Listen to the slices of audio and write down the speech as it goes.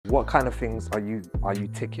What kind of things are you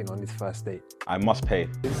ticking on this first date? I must pay.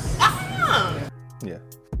 Yeah.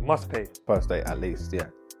 Must pay. First date at least, yeah.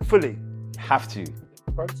 Fully. Have to.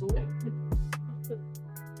 Pretzel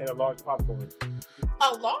and a large popcorn. A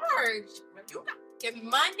large? You got get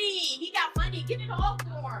money. He got money. Get it off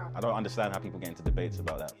for him. I don't understand how people get into debates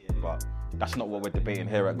about that, but that's not what we're debating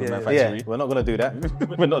here at Goodman Yeah, Factory. we're not gonna do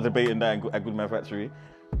that. We're not debating that at Goodman Factory,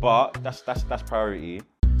 but that's priority.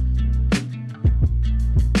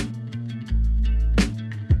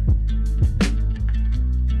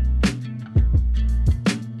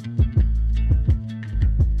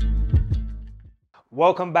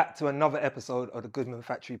 Welcome back to another episode of the Goodman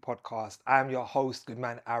Factory podcast. I am your host,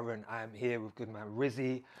 Goodman Aaron. I am here with Goodman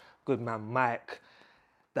Rizzy, Goodman Mike.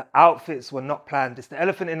 The outfits were not planned. It's the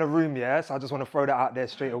elephant in the room, yeah? So I just want to throw that out there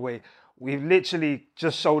straight away. We've literally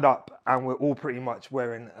just showed up and we're all pretty much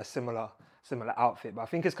wearing a similar outfit. But I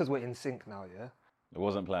think it's because we're in sync now, yeah? It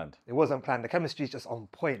wasn't planned. It wasn't planned. The chemistry's just on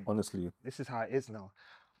point. Honestly. This is how it is now.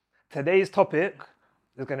 Today's topic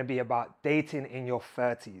is going to be about dating in your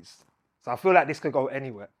 30s. So I feel like this could go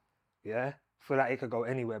anywhere, yeah? I feel like it could go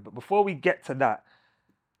anywhere. But before we get to that,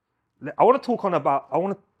 I want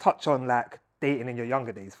to touch on like dating in your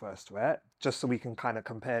younger days first, right? Just so we can kind of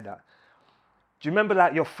compare that. Do you remember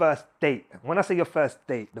like your first date? When I say your first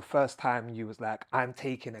date, the first time you was like, I'm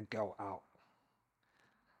taking a girl out.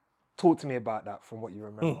 Talk to me about that from what you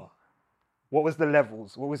remember. What was the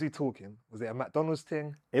levels? What was he talking? Was it a McDonald's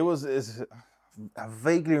thing? I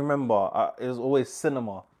vaguely remember it was always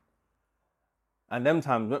cinema. And them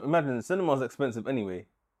times, imagine the cinema's expensive anyway,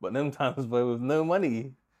 but them times where with no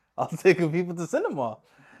money, I was taking people to cinema.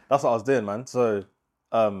 That's what I was doing, man. So,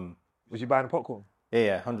 Was you buying popcorn?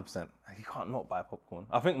 yeah, 100%. You can't not buy popcorn.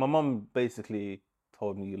 I think my mum basically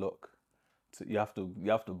told me, look, you have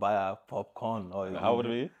to buy a popcorn. Or How old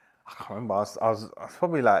were you? I can't remember. I was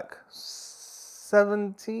probably like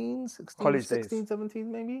 17, 16, College 16, days.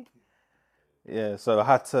 17 maybe. Yeah, so I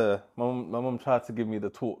had to, my mum tried to give me the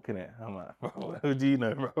talk, innit? I'm like, who do you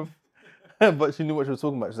know, bro? But she knew what she was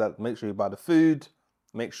talking about. She's like, make sure you buy the food,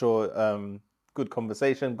 make sure, good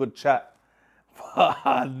conversation, good chat. But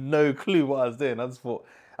I had no clue what I was doing. I just thought,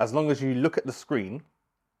 as long as you look at the screen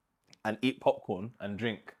and eat popcorn and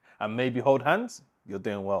drink and maybe hold hands, you're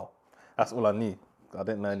doing well. That's all I knew. I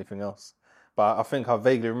didn't know anything else. But I think I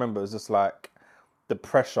vaguely remember it was just like, the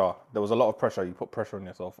pressure, there was a lot of pressure. You put pressure on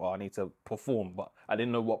yourself. Oh, I need to perform, but I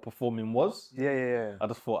didn't know what performing was. Yeah. I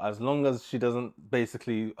just thought, as long as she doesn't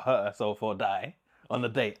basically hurt herself or die on the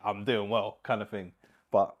date, I'm doing well, kind of thing.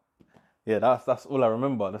 But yeah, that's all I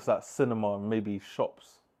remember. That's that cinema and maybe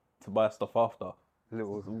shops to buy stuff after.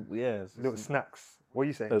 Little Little snacks. What are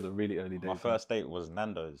you saying? Those are really early days. My first date was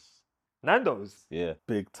Nando's. Nando's. Yeah.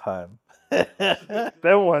 Big time.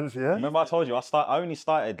 Them ones, yeah? Remember I told you I only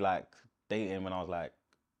started like dating when I was like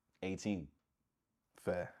 18.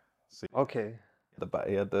 Fair. So Okay.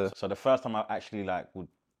 So the first time I actually like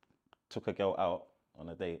took a girl out on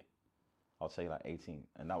a date, I'd say like 18,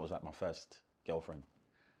 and that was like my first girlfriend.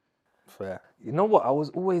 Fair. You know what? I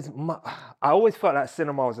always felt like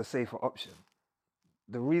cinema was a safer option.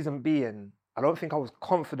 The reason being, I don't think I was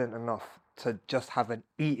confident enough to just have an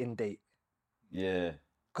eating date. Yeah.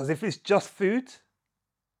 Because if it's just food,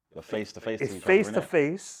 You're face to face. it's face to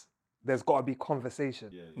face, there's got to be conversation.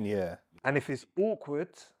 Yeah. And if it's awkward,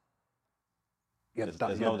 you're There's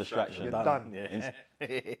done. no distraction. You're done.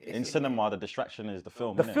 In cinema, the distraction is the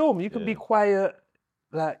film. The innit? film, you can be quiet,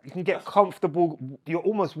 like you can get comfortable. You're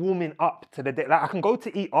almost warming up to the date. Like I can go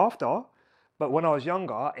to eat after, but when I was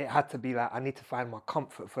younger, it had to be like I need to find my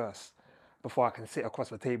comfort first before I can sit across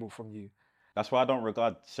the table from you. That's why I don't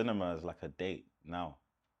regard cinema as like a date now.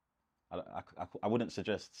 I wouldn't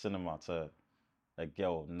suggest cinema to a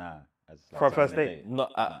girl now as like For a something first to date?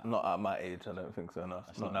 Not at my age, I don't think so. No,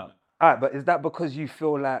 That's not not- now. All right, but is that because you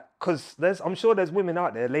feel like, because I'm sure there's women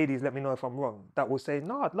out there, ladies, let me know if I'm wrong, that will say,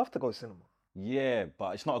 no, I'd love to go cinema. Yeah,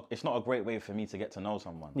 but it's not a great way for me to get to know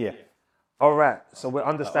someone. Yeah. All right, so we're Like,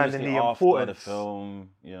 understanding obviously the after importance. the film,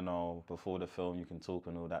 you know, before the film, you can talk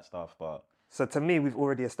and all that stuff. But So to me, we've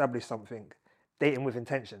already established something. Dating with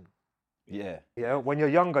intention. yeah, Yeah, when you're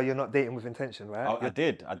younger, you're not dating with intention, right? I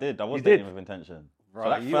did. I was You dating did? with intention. Right, So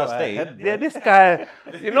that you first are date, ahead, Yeah, this guy,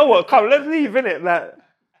 you know what? Come, let's leave, innit? Like,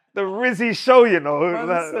 the Rizzy show, you know. Man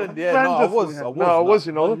like, said, yeah, man no, I just- was, No, I was,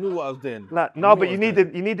 you know. I knew what I was doing. Like, I no, knew but what you I was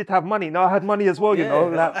doing. needed to have money. No, I had money as well, you know.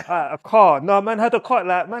 Yeah. Like, a car. No, man had a car.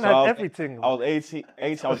 Like, man So had I was- everything. I was 18.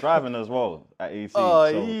 I was driving as well at 18.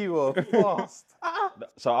 Oh, so, you were fast.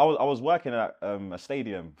 so I was working at a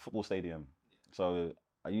football stadium. So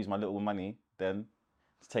I used my little money then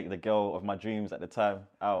to take the girl of my dreams at the time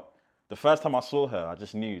out. the first time I saw her, I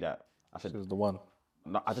just knew that. I said, She was the one.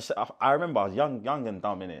 no, I remember I was young and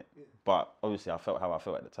dumb in it, but obviously I felt how I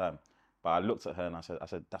felt at the time. But I looked at her and I said,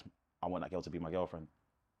 I want that girl to be my girlfriend.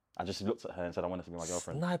 I just looked at her and said, I want her to be my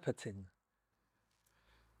girlfriend. Sniper ting.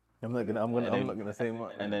 I'm not gonna say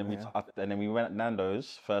much. And then we went at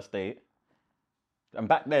Nando's first date. And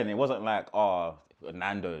back then it wasn't like, oh,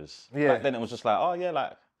 Nando's. Yeah. Back then it was just like, oh yeah,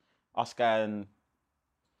 like us going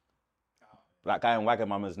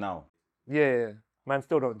Wagamama's now. Yeah. Man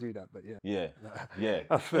still don't do that, but yeah. Yeah, yeah,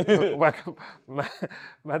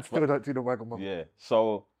 Man still don't do the wagamama. yeah.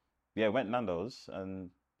 So yeah, went Nando's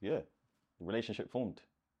and yeah, the relationship formed.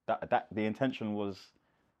 That the intention was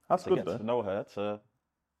That's to good get though. to know her, to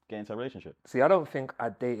get into a relationship. See, I don't think I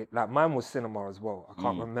dated, like mine was cinema as well. I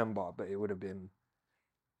can't remember, but it would have been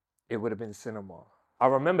cinema. I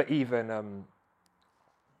remember even,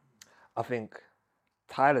 I think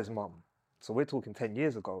Tyler's mum, so we're talking 10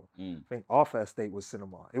 years ago. I think our first date was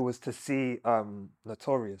cinema. It was to see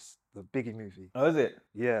Notorious, the Biggie movie. Oh, is it?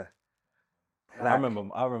 Yeah. I remember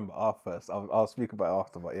our first. I'll speak about it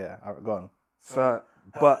after, but yeah, go on. So,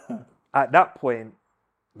 but at that point,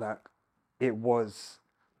 like, it was,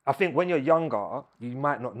 I think when you're younger, you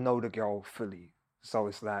might not know the girl fully. So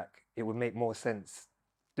it's like, it would make more sense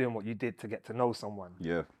doing what you did to get to know someone.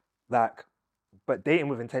 Yeah. Like, but dating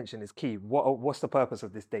with intention is key. What's the purpose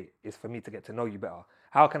of this date? Is for me to get to know you better.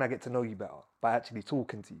 How can I get to know you better? By actually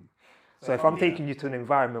talking to you. So if I'm taking you to an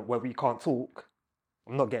environment where we can't talk,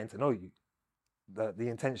 I'm not getting to know you. The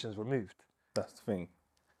intention's removed. That's the thing.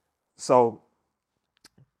 So,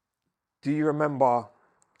 do you remember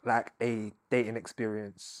like a dating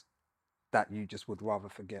experience that you just would rather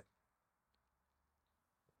forget?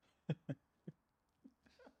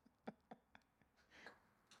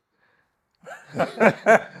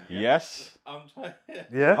 Yes. I'm trying.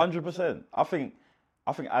 Yeah. 100%. I think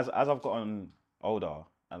as I've gotten older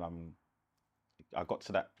and I got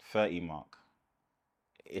to that 30 mark,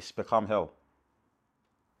 it's become hell.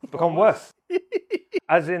 Become worse.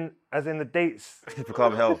 as in the dates. It's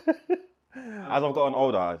become hell. As I've gotten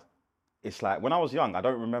older, it's like when I was young, I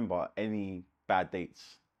don't remember any bad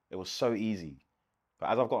dates. It was so easy. But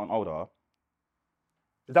as I've gotten older,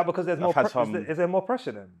 Is that because there's more? I've had Is there more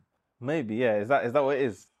pressure then? Maybe, yeah. Is that what it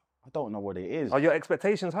is? I don't know what it is. Are your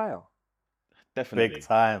expectations higher? Definitely. Big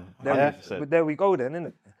time. There, Yeah. 100%. but there we go then,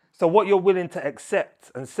 innit? So what you're willing to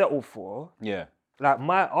accept and settle for, Yeah. like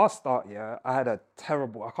our start, yeah, I had a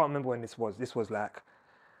terrible, I can't remember when this was. This was like,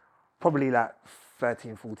 probably like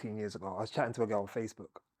 13, 14 years ago. I was chatting to a girl on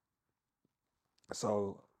Facebook.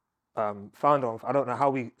 So, found her on, I don't know how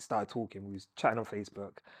we started talking. We was chatting on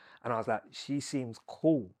Facebook. And I was like, she seems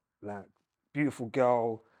cool. Like, beautiful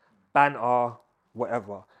girl, banter,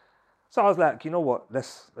 whatever. So I was like, you know what,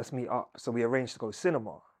 let's meet up. So we arranged to go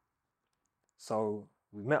cinema. So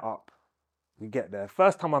we met up, we get there.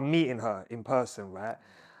 First time I'm meeting her in person, right?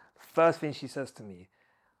 First thing she says to me,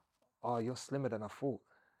 oh, you're slimmer than I thought.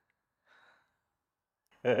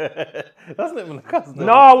 That's not even a cuss.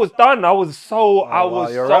 No, I was done. I was so, I wow,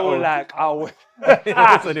 was you're so rattled. like, I was,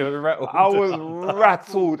 Said he was rattled. I was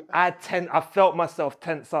rattled. I felt myself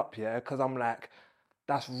tense up, yeah, because I'm like,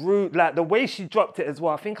 that's rude. Like the way she dropped it as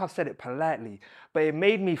well, I think I've said it politely, but it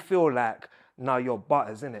made me feel like, no, you're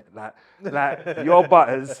butters, innit? Like you're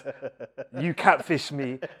butters, you catfished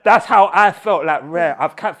me. That's how I felt, like, rare,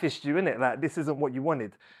 I've catfished you, innit? Like, this isn't what you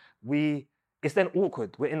wanted. It's then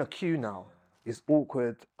awkward. We're in a queue now. It's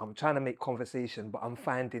awkward. I'm trying to make conversation, but I'm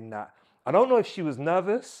finding that, I don't know if she was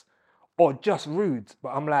nervous or just rude, but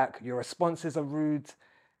I'm like, your responses are rude.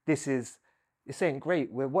 This ain't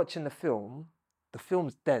great. We're watching the film. The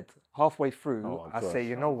film's dead. Halfway through, Oh my I say, gosh.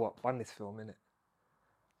 you know what? Bun this film, innit?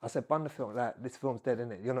 I said, bun the film. Like, this film's dead,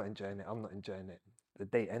 innit? You're not enjoying it. I'm not enjoying it. The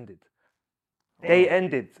date ended. Date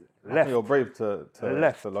ended. I think Left. you're brave to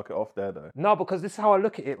Left. lock it off there, though. No, because this is how I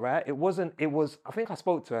look at it, right? I think I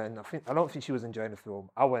spoke to her and I don't think she was enjoying the film.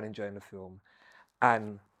 I wasn't enjoying the film.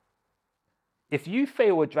 And if you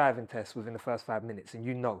fail a driving test within the first 5 minutes and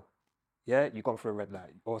you know, yeah, you've gone through a red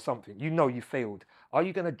light or something, you know you failed, are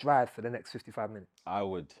you going to drive for the next 55 minutes? I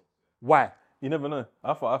would. Why? You never know.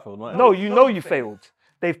 I thought I failed mine. No, you know you failed.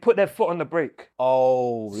 They've put their foot on the brake.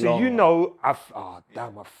 Oh, So you know, I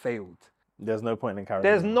failed. There's no point in carrying.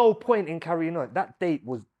 There's on. no point in carrying on. That date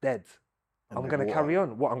was dead. I'm the going to water. carry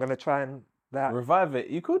on. What? I'm going to try and that. Revive it.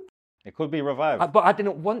 You could. It could be revived. But I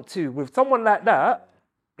didn't want to. With someone like that,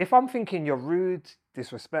 if I'm thinking you're rude,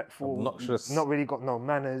 disrespectful, Obnoxious. not really got no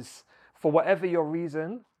manners, for whatever your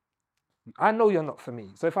reason, I know you're not for me.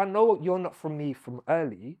 So if I know you're not for me from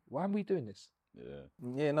early, why are we doing this?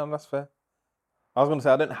 Yeah. Yeah, no, that's fair. I was gonna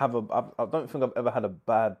say I don't think I've ever had a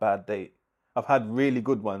bad date. I've had really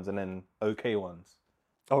good ones and then okay ones.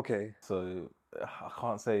 Okay. So I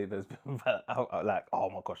can't say there's been like, oh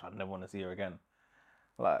my gosh, I never want to see her again.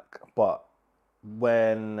 Like, but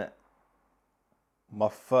when my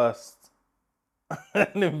first,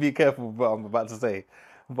 let me be careful with what I'm about to say.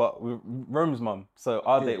 But with Rome's mum, so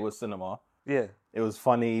our date was cinema. Yeah. It was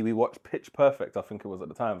funny. We watched Pitch Perfect, I think it was at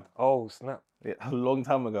the time. Oh snap. Yeah, a long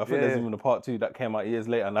time ago. I think there's Yeah. even a part 2 that came out years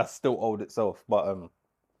later, and that's still old itself. But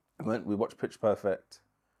we watched Pitch Perfect.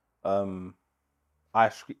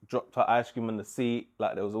 Dropped her ice cream in the seat.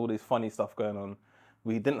 Like there was all this funny stuff going on.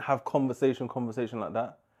 We didn't have conversation like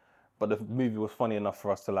that, but the movie was funny enough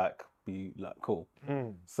for us to like be like cool.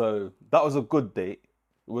 So that was a good date.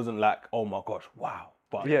 It wasn't like, oh my gosh, wow.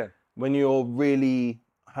 But Yeah. when you're really,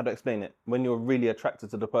 how to explain it? When you're really attracted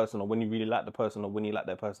to the person, or when you really like the person, or when you like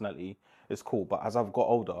their personality, it's cool. But as I've got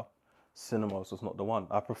older, cinema was just not the one.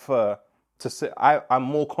 I prefer to sit. I'm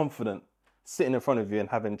more confident sitting in front of you and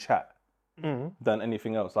having chat than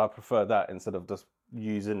anything else. I prefer that instead of just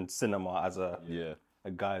using cinema as a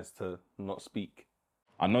guise to not speak.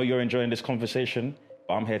 I know you're enjoying this conversation,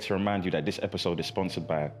 but I'm here to remind you that this episode is sponsored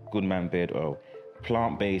by Goodman Beard Oil,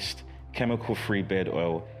 plant-based, chemical-free beard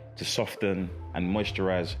oil to soften and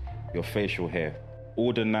moisturize your facial hair.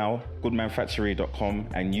 Order now, goodmanfactory.com,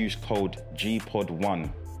 and use code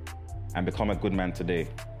GPOD1 and become a good man today.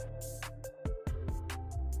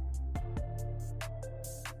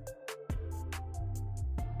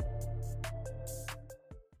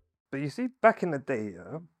 But you see, back in the day,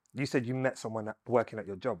 you said you met someone working at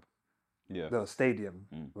your job, Yeah. the stadium,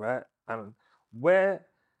 right? And where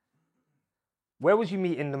was you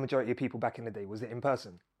meeting the majority of people back in the day? Was it in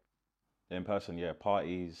person? In person, yeah.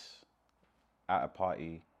 Parties, at a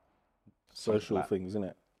party. Social like- things, isn't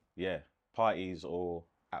it? Yeah. Parties or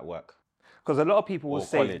at work. Because a lot of people will Or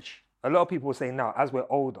say, college. a lot of people will say now, as we're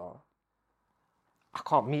older, I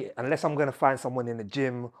can't meet unless I'm going to find someone in the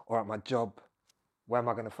gym or at my job. Where am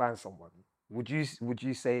I going to find someone? Would you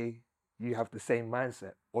say you have the same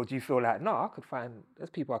mindset, or do you feel like no, there's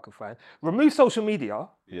people I could find. Remove social media.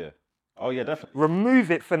 Yeah. Oh, yeah, definitely.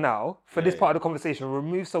 Remove it for now. For this Yeah, part of the conversation,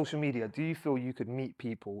 remove social media. Do you feel you could meet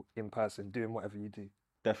people in person doing whatever you do?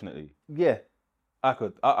 Definitely. Yeah, I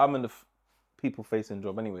could. I'm in the people-facing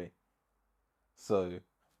job anyway. So,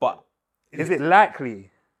 but Is it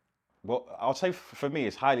likely? Well, I'll say for me,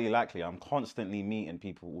 it's highly likely. I'm constantly meeting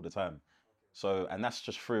people all the time. So, and that's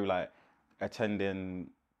just through like attending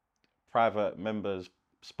private members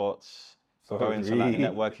spots, going to like really?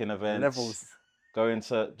 networking events, Levels. going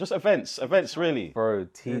to just events really. bro,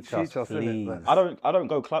 teach us, teach us, innit? please. I don't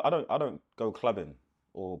go I don't go clubbing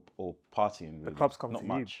or partying. Really. clubs come Not to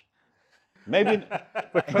you. much. Maybe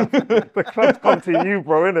The clubs come to you,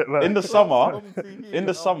 bro, innit? Like, in the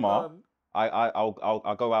summer,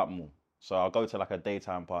 I'll go out more. So I'll go to like a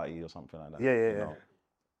daytime party or something like that. Yeah, you yeah, yeah. know.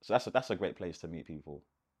 So that's a great place to meet people.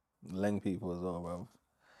 Leng people as well, bro.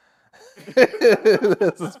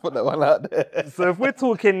 Let's just put that one out there. So if we're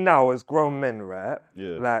talking now as grown men, right?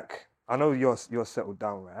 Yeah. Like, I know you're settled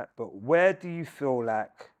down, right? But where do you feel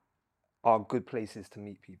like are good places to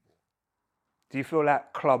meet people? Do you feel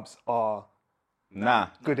like clubs are Nah.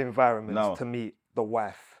 good environments No. to meet the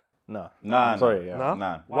wife? Nah, Nah. sorry, yeah. No?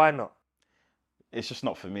 Nah. Why not? It's just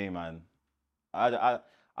not for me, man. I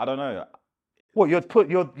don't know. What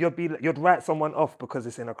you'd write someone off because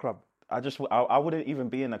it's in a club? I wouldn't even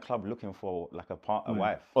be in a club looking for like a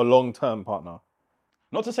wife. A long-term partner.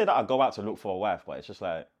 Not to say that I go out to look for a wife, but it's just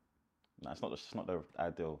like, nah, it's not the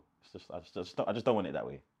ideal. It's just I just don't want it that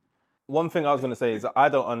way. One thing I was gonna say is that I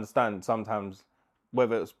don't understand sometimes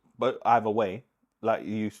whether it's either way. Like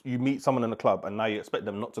you meet someone in a club and now you expect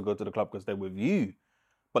them not to go to the club because they're with you,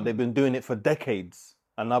 but they've been doing it for decades,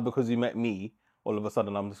 and now because you met me, all of a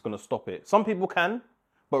sudden I'm just gonna stop it. Some people can,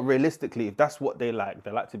 but realistically, if that's what they like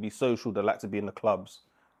to be social, they like to be in the clubs.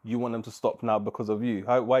 You want them to stop now because of you.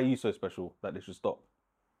 Why are you so special that they should stop?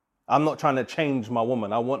 I'm not trying to change my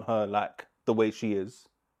woman. I want her like the way she is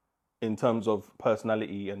in terms of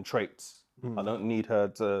personality and traits. I don't need her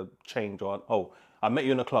to change or, I met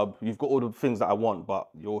you in a club. You've got all the things that I want, but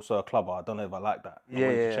you're also a clubber. I don't know if I like that. I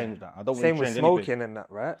want you to change that. I don't want Same you to with change smoking anything. and that,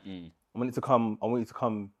 right? I want you to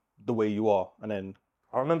come the way you are, and then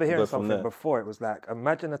I remember hearing go from something there. before. It was like,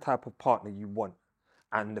 imagine the type of partner you want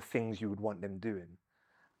and the things you would want them doing.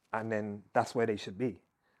 And then that's where they should be.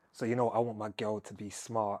 So, I want my girl to be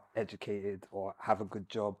smart, educated, or have a good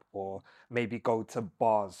job, or maybe go to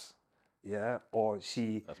bars, yeah? Or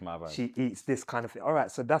That's my vibe. she eats this kind of thing. All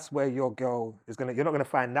right, so that's where your girl is you're not gonna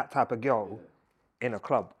find that type of girl in a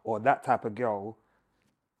club, or that type of girl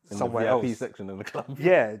In somewhere the VIP else. section in the club.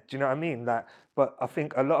 Yeah, do you know what I mean? Like, but I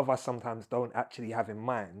think a lot of us sometimes don't actually have in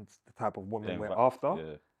mind the type of woman we're after.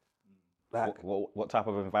 Yeah. Like, What type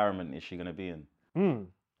of environment is she going to be in?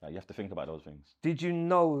 Like, you have to think about those things. did you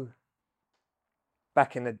know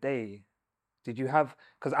back in the day, did you have,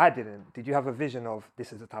 because I didn't, did you have a vision of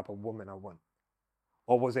this is the type of woman I want?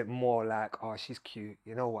 Or was it more like, oh, she's cute,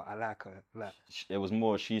 you know what, I like her. Like, It was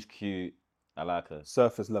more, she's cute, I like her.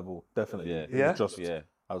 Surface level, definitely. Yeah. It was Yeah? just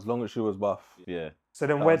as long as she was buff. Yeah. so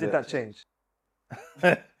then That where was did it. that change?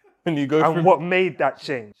 When you go And through. what made that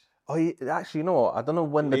change? Oh, yeah, actually, you know what? I don't know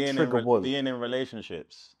when the trigger was. Being in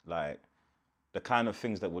relationships, like, the kind of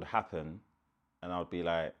things that would happen, and I would be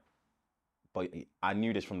like, but I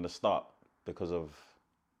knew this from the start because of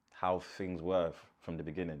how things were from the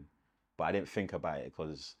beginning. But I didn't think about it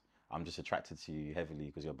because I'm just attracted to you heavily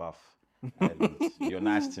because you're buff and you're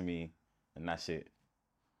nice to me, and that's it.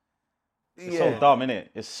 It's so dumb, innit?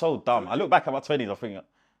 It's so dumb. I look back at my 20s, I think,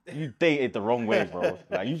 you dated the wrong way, bro.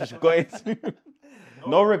 Like, you just got into...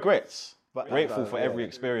 No regrets. But- Grateful for yeah. every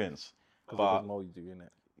experience. Because But it does mold you, innit?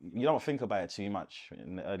 you don't think about it too much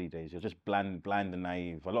in the early days. You're just blind and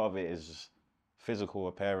naive. A lot of it is just physical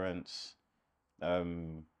appearance.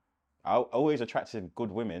 I always attracted good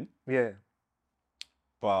women, Yeah.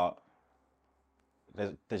 but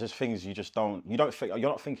there's just things you just don't. You don't think. You're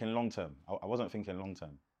not thinking long term. I wasn't thinking long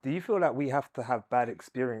term. Do you feel like we have to have bad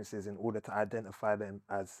experiences in order to identify them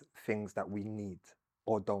as things that we need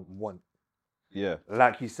or don't want? Yeah.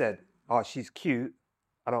 Like you said, oh, she's cute,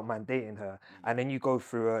 I don't mind dating her. And then you go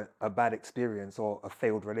through a bad experience or a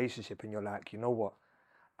failed relationship and you're like, you know what?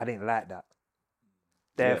 I didn't like that.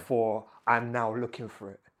 Therefore, I'm now looking for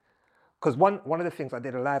it. Because one of the things I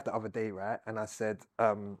did a live the other day, right? And I said,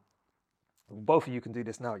 both of you can do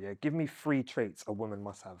this now, yeah? Give me 3 traits a woman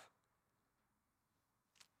must have.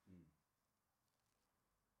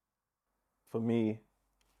 For me,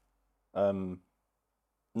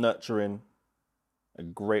 nurturing, a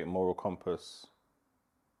great moral compass.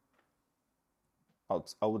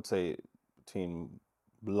 I would say between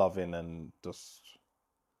loving and just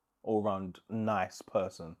all round nice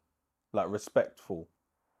person, like respectful.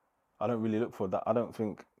 I don't really look for that. I don't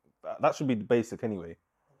think that should be the basic anyway.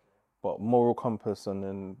 But moral compass and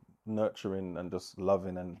then nurturing and just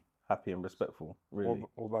loving and happy and respectful. Really,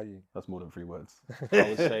 What about you? that's more than 3 words. I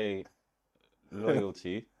would say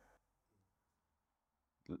loyalty,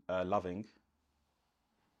 loving,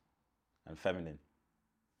 and feminine.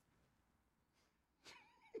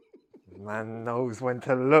 Man knows when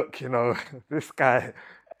to look, you know. This guy,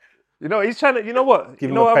 you know, he's trying to, you know what? Give you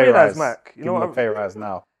him know a what I pay realized, rise. Mac? Give him a pay rise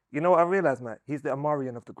now. You know what I realized, Mac? He's the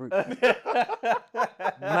Amarian of the group.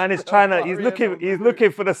 Man is trying to, he's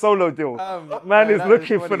looking for the solo deal. Man is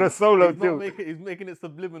looking for the solo deal. He's making it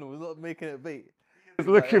subliminal. He's not making it bait. He's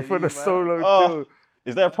looking for the solo deal.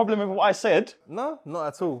 Is there a problem with what I said? No, not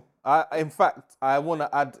at all. In fact, I want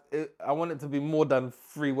to add. I want it to be more than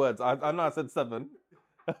 3 words. I know I said 7,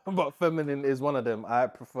 but feminine is one of them. I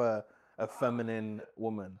prefer a feminine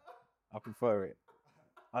woman. I prefer it,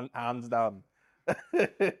 hands down.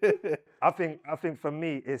 I think for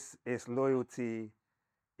me, it's loyalty,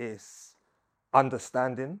 it's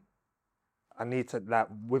understanding. I need to, like,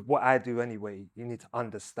 with what I do anyway, you need to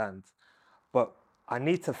understand. But I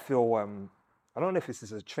need to feel, I don't know if this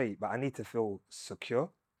is a trait, but I need to feel secure.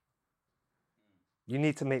 You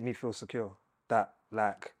need to make me feel secure. That,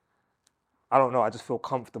 like, I don't know, I just feel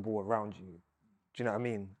comfortable around you. Do you know what I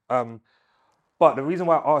mean? But the reason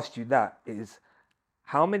why I asked you that is,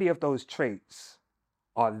 how many of those traits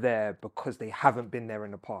are there because they haven't been there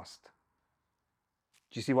in the past?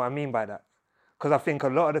 Do you see what I mean by that? Because I think a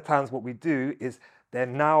lot of the times what we do is they're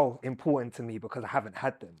now important to me because I haven't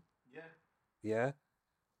had them. Yeah?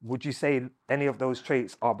 Would you say any of those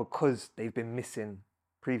traits are because they've been missing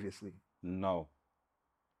previously? No,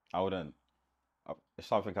 I wouldn't. It's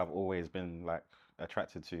something I've always been like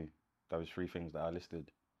attracted to. Those 3 things that I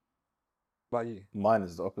listed. What about you? Mine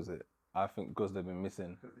is the opposite. I think because they've been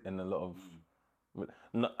missing in a lot of,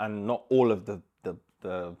 and not all of the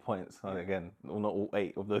points. And again, not all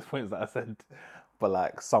 8 of those points that I said, but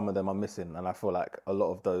like some of them are missing, and I feel like a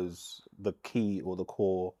lot of those, the key or the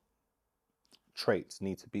core traits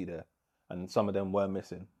need to be there, and some of them were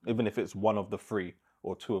missing. Even if it's 1 of the 3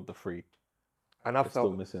 or 2 of the 3, And I it's still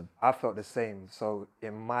felt missing. I felt the same. So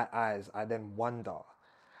in my eyes, I then wonder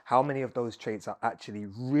how many of those traits are actually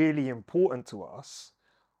really important to us,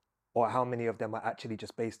 or how many of them are actually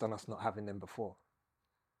just based on us not having them before.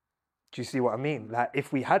 Do you see what I mean? Like,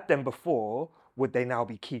 if we had them before, would they now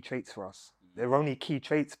be key traits for us? They're only key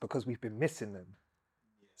traits because we've been missing them.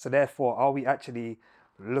 So therefore, are we actually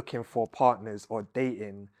looking for partners or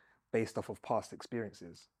dating based off of past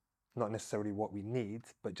experiences. Not necessarily what we need,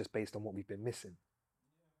 but just based on what we've been missing.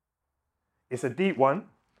 It's a deep one.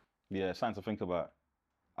 Yeah, something to think about.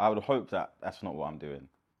 I would hope that that's not what I'm doing,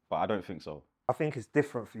 but I don't think so. I think it's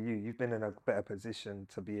different for you. You've been in a better position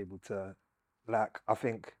to be able to, like, I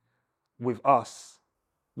think with us,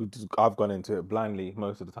 I've gone into it blindly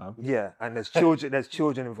most of the time. yeah, and there's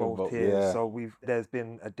children involved here, yeah. so there's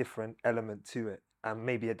been a different element to it, and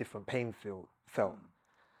maybe a different pain felt.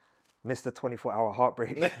 Mr. 24-hour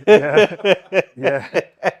heartbreak. Yeah.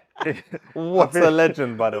 What's a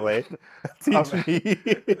legend, by the way? Teach me.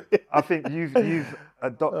 I think you've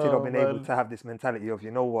adopted or been able man. to have this mentality of,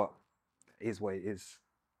 you know what, it is what it is.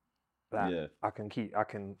 That Yeah. I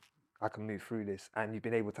can move through this, and you've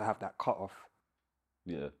been able to have that cut off.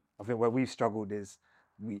 Yeah. I think where we've struggled is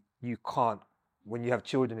you can't, when you have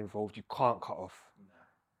children involved, you can't cut off.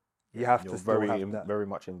 You have You're to still very, have that. very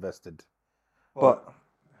much invested. But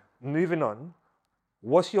moving on,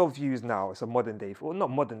 what's your views now? It's a modern day, well, not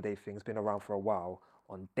modern day thing, it's been around for a while,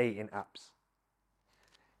 on dating apps.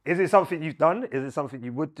 Is it something you've done? Is it something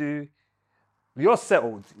you would do? You're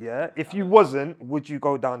settled, yeah? If you wasn't, would you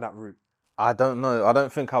go down that route? I don't know. I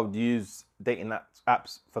don't think I would use dating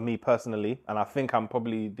apps for me personally. And I think I'm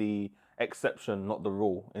probably the exception, not the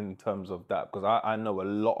rule in terms of that. Because I know a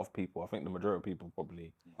lot of people, I think the majority of people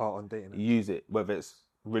probably Oh, on dating apps. use it, whether it's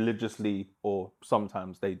religiously or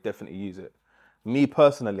sometimes they definitely use it. Me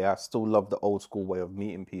personally, I still love the old school way of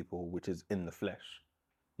meeting people, which is in the flesh.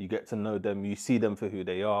 You get to know them, you see them for who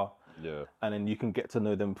they are, Yeah. and then you can get to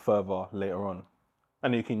know them further later on.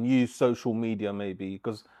 And you can use social media maybe,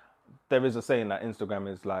 because there is a saying that Instagram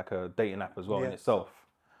is like a dating app as well in Yeah. itself.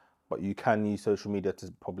 But you can use social media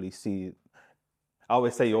to probably see, I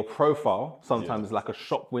always say your profile sometimes is like a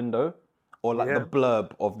shop window or like Yeah. the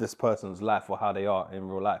blurb of this person's life or how they are in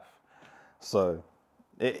real life. So,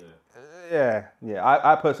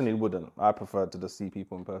 I personally wouldn't. I prefer to just see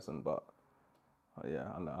people in person, but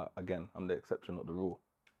again, I'm the exception, not the rule,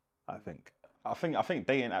 I think. I think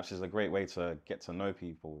dating apps is a great way to get to know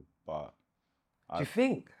people, but Do you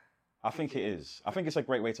think? I think it is. I think it's a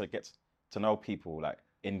great way to get to know people, like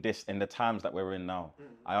in the times that we're in now.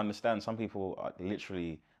 I understand some people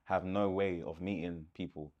literally have no way of meeting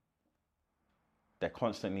people. They're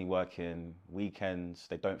constantly working, weekends,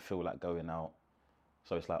 they don't feel like going out.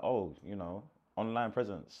 So it's like, oh, online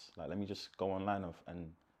presence. Like, let me just go online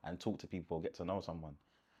and talk to people, get to know someone.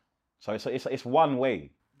 So it's one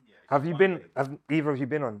way. Have either of you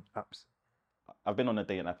been on apps? I've been on a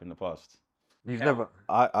dating app in the past. You've never?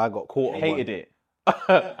 I got caught on Hated it.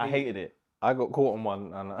 I hated it. I got caught on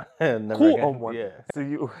one and never Caught again. on one? Yeah. So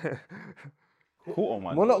you... Caught on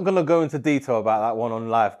one. We're not going to go into detail about that one on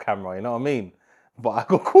live camera, you know what I mean? But I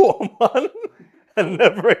got caught on one and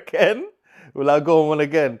never again. Will I go on one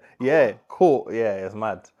again? Yeah, caught. Yeah, it's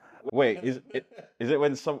mad. Wait, is it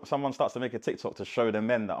when someone starts to make a TikTok to show the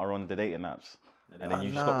men that are on the dating apps, and then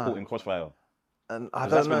you just got caught in crossfire? And I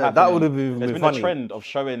That's don't been know. That happening. would have been There's been funny. a trend of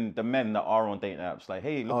showing the men that are on dating apps, like,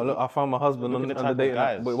 hey, look, Oh, look, I found my husband look on at the the type of dating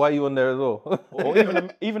app. guys. Wait, why are you on there as well?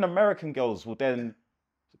 or even American girls will then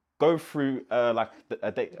go through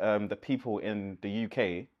the people in the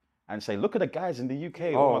UK and say, look at the guys in the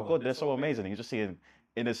UK. Oh my God, they're so amazing. And you're just seeing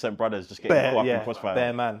innocent brothers just getting caught up in crossfire.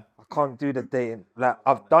 Bare man. I can't do the dating. Like,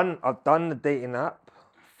 I've done the dating app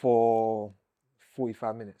for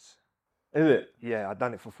 45 minutes. Is it? Yeah, I've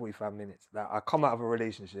done it for 45 minutes. Like, I come out of a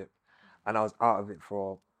relationship and I was out of it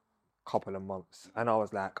for a couple of months. And I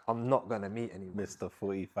was like, I'm not going to meet anyone. Mr.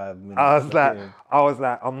 45 minutes. I was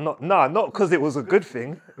like, I'm not, not because it was a good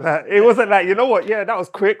thing. Like, it wasn't like, you know what? Yeah, that was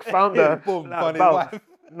quick. Found her. Boom, like, funny bounce. wife.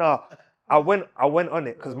 No, I went on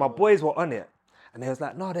it because my boys were on it. And they was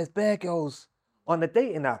like, no, there's bare girls on the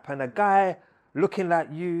dating app. And a guy looking like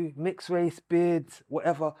you, mixed race, beards,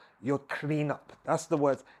 whatever, you'll clean up. That's the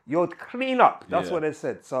words. You'll clean up. That's what they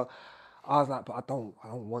said. So I was like, but I don't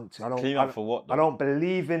want to. Clean up for what, though? I don't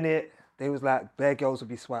believe in it. They was like, bare girls will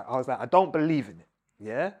be swag. I was like, I don't believe in it.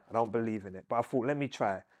 Yeah? I don't believe in it. But I thought, let me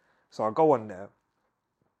try. So I go on there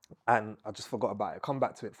and I just forgot about it. Come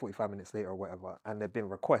back to it 45 minutes later or whatever. And there'd been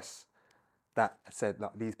requests that said,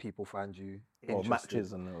 like, these people find you Or interesting.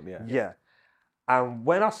 matches and all, yeah. Yeah. And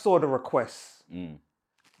when I saw the requests,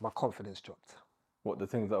 my confidence dropped. What, the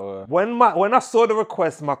things that were... When I saw the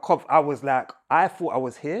request, I was like, I thought I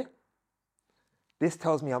was here. This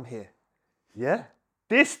tells me I'm here. Yeah?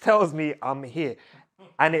 This tells me I'm here.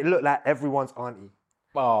 And it looked like everyone's auntie.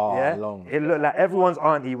 Oh, Yeah? long. It looked like everyone's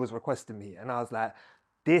auntie was requesting me. And I was like,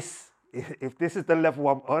 this if this is the level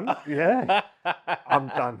I'm on, yeah, I'm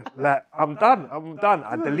done. Like, I'm done.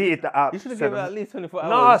 I deleted the app. You should have said given it I'm- at least 24 hours.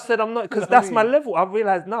 No, I said I'm not, because You know what I that's my mean? level. I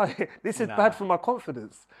realized, no, this is bad for my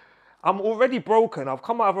confidence. I'm already broken. I've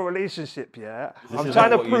come out of a relationship, yeah. I'm is trying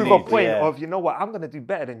to not what you prove a need, point yeah. of, you know what, I'm going to do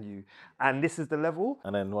better than you. And this is the level.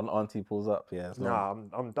 And then one auntie pulls up, yeah. It's long.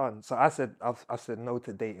 Nah, I'm done. So I said no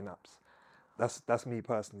to dating apps. That's me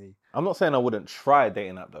personally. I'm not saying I wouldn't try a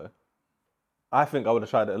dating app though. I think I would have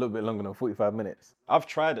tried it a little bit longer than 45 minutes. I've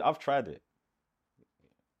tried it.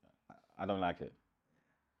 I don't like it.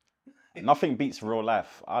 Nothing beats real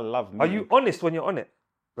life. I love. Are you honest when you're on it?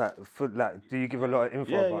 Like, do you give a lot of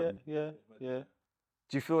info about it? Yeah. Do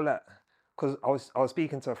you feel like, because I was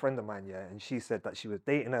speaking to a friend of mine, yeah, and she said that she was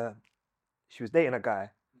dating a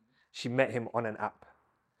guy. She met him on an app,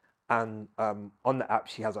 and on the app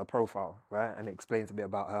she has her profile, right, and it explains a bit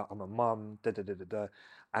about her. I'm a mum,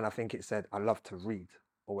 and I think it said I love to read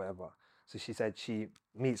or whatever. So she said she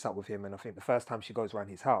meets up with him, and I think the first time she goes around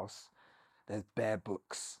his house, there's bare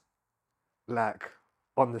books, like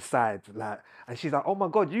on the side, like, and she's like, "Oh my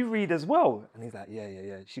God, you read as well?" And he's like,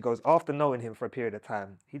 "Yeah." She goes, after knowing him for a period of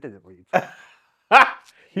time, he didn't read.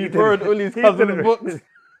 He borrowed all his He cousins' didn't- books.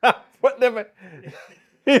 Whatever.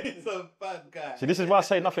 He's a bad guy. See, this is why I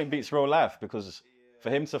say nothing beats real life, because for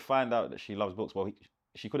him to find out that she loves books, well,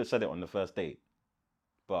 she could have said it on the first date,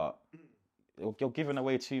 but you're giving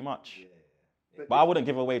away too much. But I wouldn't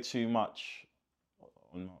give away too much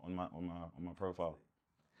on my profile.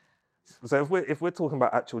 So if we're talking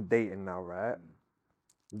about actual dating now, right?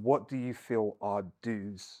 What do you feel are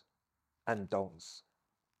do's and don'ts?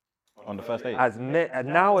 On the first date. As men, and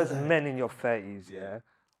now as men in your 30s, yeah,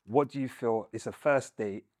 what do you feel is a first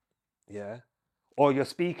date, yeah? Or you're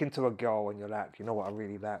speaking to a girl and you're like, you know what, I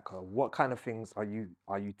really like her. What kind of things are you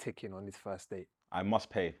ticking on this first date? I must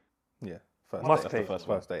pay. Yeah. First Must date. pay. That's the first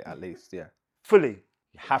one. First date, at least, yeah. Fully.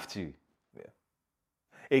 You have to.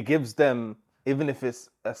 It gives them, even if it's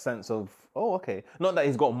a sense of, oh, okay, not that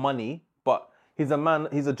he's got money, but he's a man,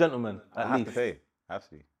 he's a gentleman, I at have least. to pay. Have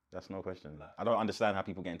to. That's no question. I don't understand how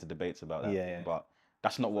people get into debates about that. Yeah. But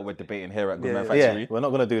that's not what we're debating here at Good Man Yeah, Factory. we're not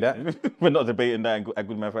going to do that. We're not debating that at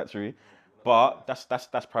Good Man Factory. But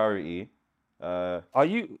that's priority. Are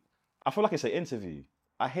you? I feel like it's an interview.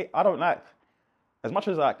 I don't like, as much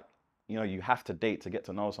as like, you have to date to get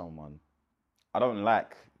to know someone. I don't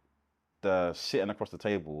like the sitting across the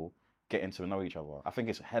table, getting to know each other. I think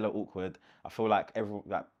it's hella awkward. I feel like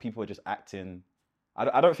people are just acting.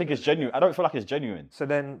 I don't think it's genuine. I don't feel like it's genuine. So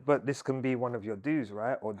then, but this can be one of your do's,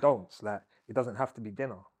 right? Or don'ts. Like, it doesn't have to be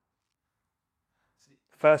dinner.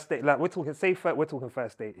 First date, like we're talking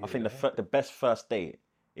first date. I think the best first date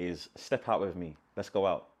is step out with me. Let's go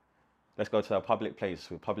out. Let's go to a public place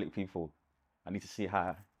with public people. I need to see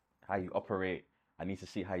how you operate. I need to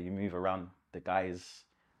see how you move around the guys.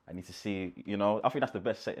 I need to see, I think that's the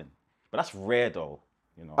best setting. But that's rare though,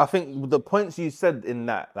 I think the points you said in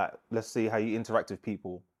that, like, let's see how you interact with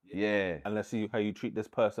people Yeah. and let's see how you treat this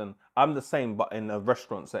person. I'm the same, but in a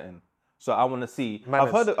restaurant setting. So I want to see.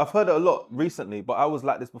 Manners. I've heard it a lot recently, but I was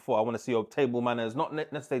like this before. I want to see your table manners, not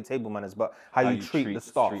necessarily table manners, but how you treat the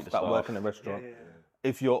staff that work in the restaurant.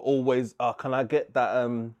 If you're always, can I get that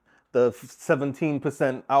the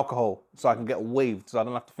 17% alcohol so I can get waived, so I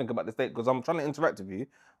don't have to think about this date because I'm trying to interact with you.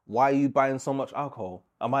 Why are you buying so much alcohol?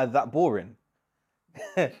 Am I that boring?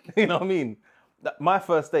 You know what I mean? My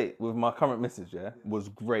first date with my current missus, was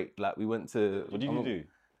great. Like we went to. What did you do?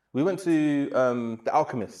 We went to the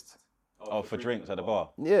Alchemist. Oh, for drinks at the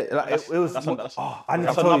bar. Yeah, like it was. That's I need that's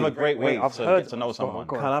to tell another you. great way I've to heard- get to know someone.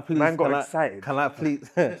 go on. Can I please? Man got can I- excited. Can I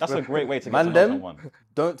please? That's a great way to get Man, to know them, someone.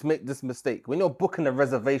 don't make this mistake. When you're booking a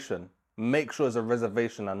reservation, make sure it's a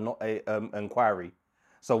reservation and not a inquiry.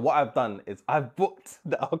 So what I've done is I've booked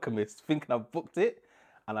the Alchemist, thinking I've booked it,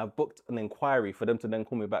 and I've booked an inquiry for them to then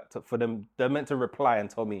call me back. They're meant to reply and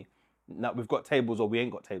tell me, "Now we've got tables or we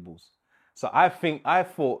ain't got tables." So I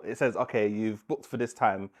thought it says, "Okay, you've booked for this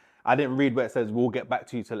time." I didn't read where it says, "We'll get back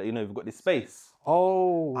to you to let you know we've got this space."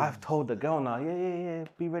 Oh, I've told the girl now, yeah,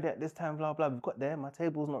 be ready at this time, blah, blah. We've got there. My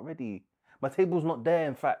table's not ready. My table's not there,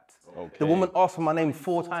 in fact. Okay. The woman asked for my name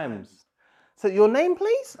 4 times. So, your name,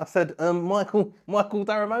 please? I said, Michael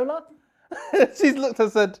Daramola. She's looked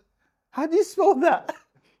and said, how do you spell that?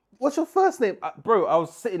 What's your first name? Bro, I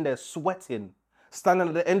was sitting there sweating, standing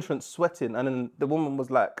at the entrance sweating. And then the woman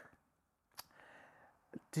was like,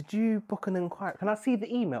 did you book an inquiry? Can I see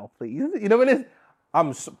the email, please? You know when it's,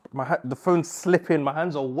 the phone's slipping, my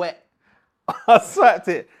hands are wet. I swiped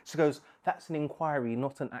it. She goes, That's an inquiry,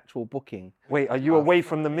 not an actual booking. Wait, are you away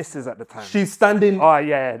from the missus at the time? She's standing. Oh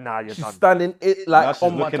yeah, nah, you're She's done. standing it Now like she's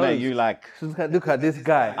on my looking toes. at you like, She's like, look at this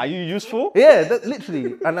guy. are you useful? Yeah,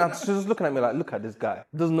 literally. And she's just looking at me like, look at this guy.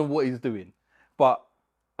 Doesn't know what he's doing. But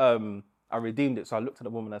I redeemed it. So I looked at the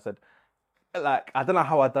woman and I said, like, I don't know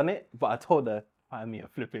how I done it, but I told her, find me a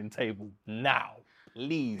flipping table now,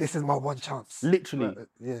 please. This is my one chance. Literally.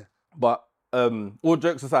 Yeah. But all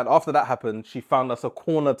jokes aside, after that happened, she found us a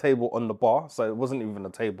corner table on the bar. So it wasn't even a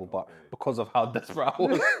table, but because of how desperate I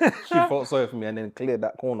was, she felt sorry for me and then cleared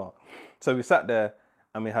that corner. So we sat there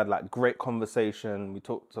and we had like great conversation. We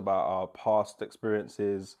talked about our past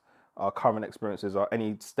experiences, our current experiences, our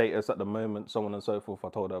any status at the moment, so on and so forth. I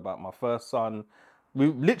told her about my first son. We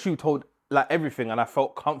literally told like everything, and I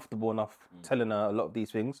felt comfortable enough telling her a lot of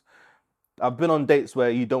these things. I've been on dates where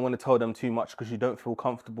you don't want to tell them too much because you don't feel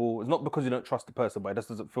comfortable. It's not because you don't trust the person, but it just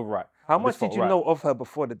doesn't feel right. How It much just felt did you right. know of her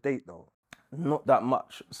before the date though? Not that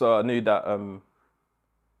much. So I knew that.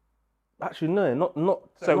 Actually, no, not.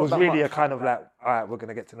 So it not was that really much. a kind of like, all right, we're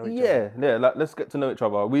gonna get to know each other. Yeah. Like let's get to know each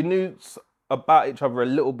other. We knew about each other a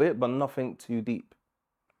little bit, but nothing too deep.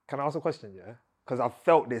 Can I ask a question? Yeah, because I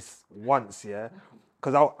felt this once. Yeah,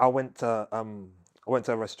 because I went to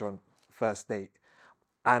a restaurant first date,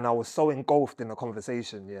 and I was so engulfed in the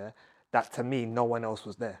conversation. Yeah, that to me no one else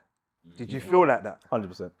was there. Did you feel like that?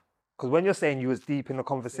 100%. Because when you're saying you was deep in the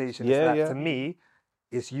conversation, it's Yeah, like, yeah. to me,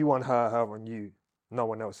 it's you on her, her on you. No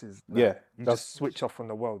one else is. Like, Yeah, you that's- just switch off from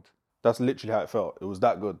the world. That's literally how it felt. It was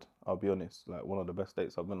that good. I'll be honest. Like one of the best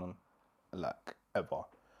dates I've been on, like ever.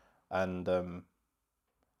 And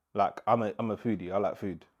like I'm a foodie. I like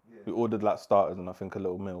food. We ordered like starters and I think a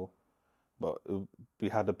little meal, but we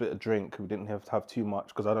had a bit of drink. We didn't have to have too much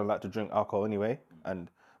because I don't like to drink alcohol anyway.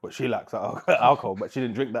 But she likes alcohol, but she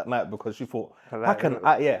didn't drink that night because she thought, how can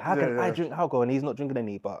I drink alcohol and he's not drinking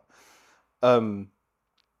any? But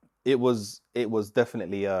it was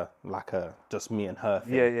definitely like a just me and her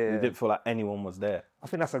thing. Yeah. We didn't feel like anyone was there. I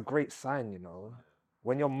think that's a great sign, you know.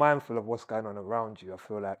 When you're mindful of what's going on around you, I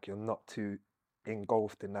feel like you're not too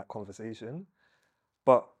engulfed in that conversation.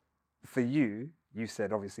 But for you, you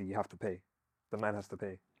said obviously you have to pay. The man has to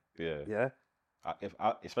pay. Yeah. Yeah.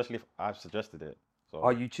 Especially if I've suggested it. So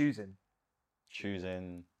Are you choosing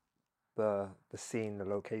choosing? the scene, the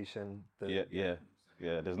location? Yeah.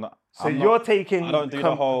 There's not. So you're taking. I don't do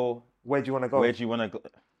the whole. Where do you want to go? Where do you want to go?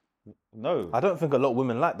 No. I don't think a lot of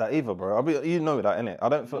women like that either, bro. You know that, innit? I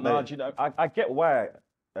don't think No, they... do you know, I get why.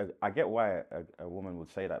 I get why a woman would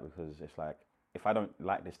say that because it's like if I don't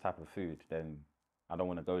like this type of food, then I don't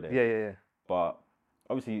want to go there. Yeah. But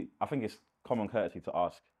obviously, I think it's common courtesy to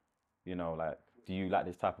ask, you know, like, do you like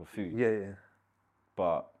this type of food? Yeah.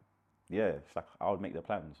 But yeah, it's like I would make the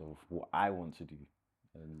plans of what I want to do,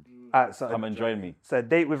 and So come and join me. So a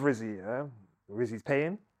date with Rizzy, yeah? Rizzy's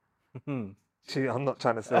paying? Gee, I'm not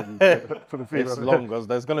trying to sell you for the food. It's long, because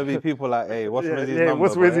there's going to be people like, hey, what's Rizzy's number?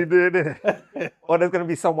 What's bro? Rizzy doing there? Or there's going to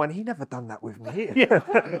be someone, he never done that with me.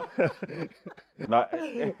 Like,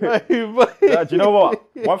 do you know what?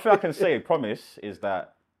 One thing I can say, promise, is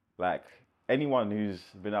that like anyone who's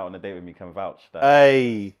been out on a date with me can vouch that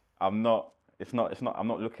Hey. I'm not. It's not. I'm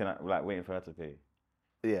not looking at like waiting for her to pay.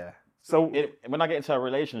 Yeah. So When I get into a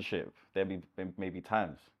relationship, there may be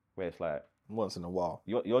times where it's like Once in a while.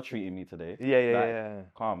 you're treating me today. Yeah.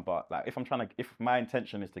 Calm, but like if my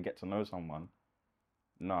intention is to get to know someone,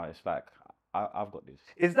 no, it's like I've got this.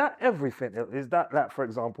 Is that everything? Is that like, for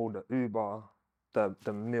example, the Uber,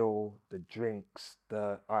 the meal, the drinks,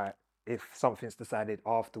 all right, if something's decided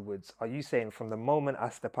afterwards, are you saying from the moment I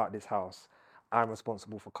step out this house, I'm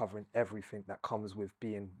responsible for covering everything that comes with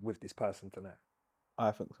being with this person tonight?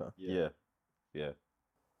 I think so. Yeah.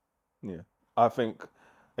 I think,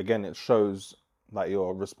 again, it shows that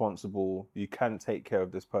you're responsible. You can take care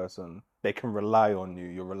of this person. They can rely on you.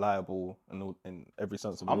 You're reliable in every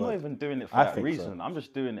sense of the I'm word. not even doing it for I that think reason. so. I'm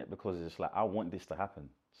just doing it because it's like I want this to happen.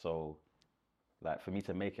 So, like for me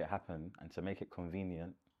to make it happen and to make it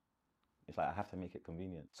convenient, it's like I have to make it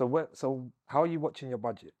convenient. So how are you watching your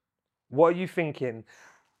budget? What are you thinking?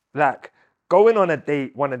 Like going on a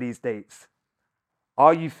date, one of these dates,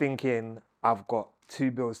 are you thinking I've got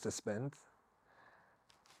 2 bills to spend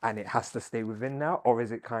and it has to stay within that? Or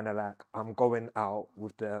is it kind of like I'm going out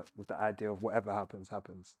with the idea of whatever happens,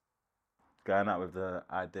 happens? Going out with the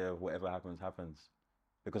idea of whatever happens, happens.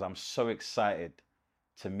 Because I'm so excited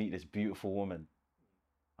to meet this beautiful woman.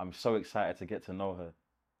 I'm so excited to get to know her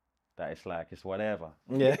that it's like, it's whatever.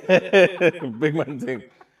 Yeah. Big man thing.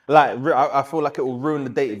 Like, I feel like it will ruin the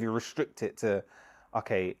date if you restrict it to,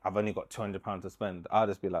 okay, I've only got £200 to spend. I'll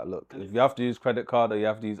just be like, look, if you have to use credit card or you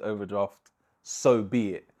have to use overdraft, so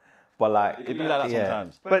be it. But like, It'd be like that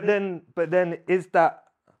sometimes. But then, is that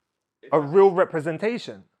a real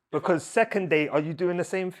representation? Because second date, are you doing the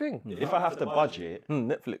same thing? If I have to budget,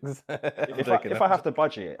 Netflix. if I have to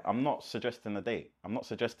budget, I'm not suggesting a date. I'm not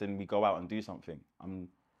suggesting we go out and do something. I'm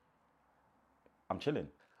chilling.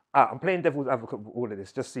 I'm playing devil's advocate with all of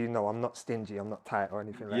this, just so you know. I'm not stingy. I'm not tight or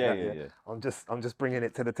anything like Yeah, that. yeah. I'm just bringing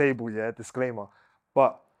it to the table. Yeah, disclaimer.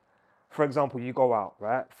 But for example, you go out,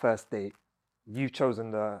 right? First date. You've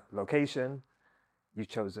chosen the location. You've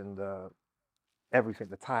chosen the everything,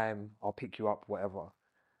 the time. I'll pick you up, whatever.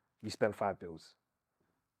 You spend $5.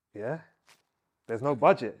 Yeah. There's no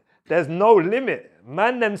budget. There's no limit.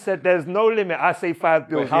 Man, them said there's no limit. I say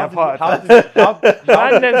 $5. Wait, you have heart attack.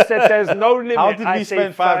 Man, them said there's no limit. How did I we say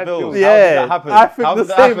spend $5? How Yeah, did that happen? I think How the did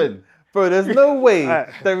that same. happen? Bro, there's no way.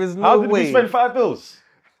 There is no How did way. we spend $5?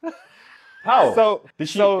 How? So- Did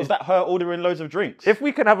she? so- Is that her ordering loads of drinks? If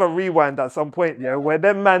we can have a rewind at some point, yeah, where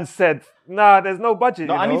them man said, nah, there's no budget.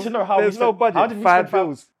 No, you I need to know how we there's no spent- budget. how did we spend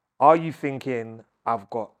 $5. Are you thinking I've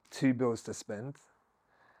got $2 to spend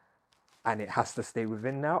and it has to stay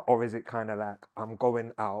within now? Or is it kind of like I'm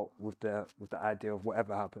going out with the idea of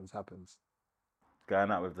whatever happens, happens? Going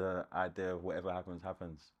out with the idea of whatever happens,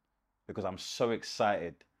 happens. Because I'm so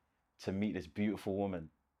excited to meet this beautiful woman.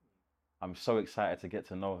 I'm so excited to get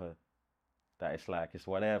to know her that it's like, it's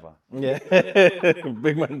whatever. Yeah,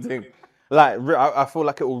 big man thing. Like, I feel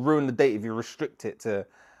like it will ruin the date if you restrict it to,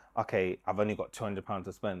 okay, I've only got £200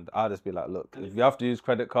 to spend. I'll just be like, look, if you have to use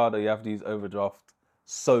credit card or you have to use overdraft,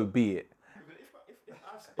 so be it.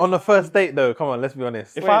 On the first date, though, come on, let's be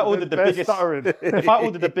honest. If I ordered the they're biggest, stuttering. if I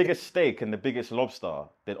ordered the biggest steak and the biggest lobster,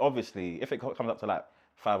 then obviously, if it comes up to like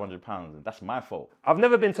 £500, that's my fault. I've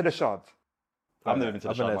never been to the Shard. I've never been to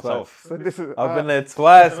the I've been shop there myself. So this is I've been there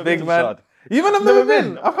twice, been big to the man. Shard. You even have never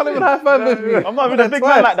been. I can't even high five with you. I'm not even a big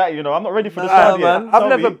man like that, you know. I'm not ready for the Nah, shard yet. man. I've Tell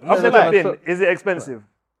never me. I've never Like- been. Is it expensive?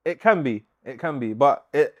 It can be, but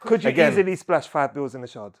it Could you again, easily splash $5 in the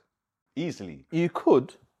Shard? Easily. You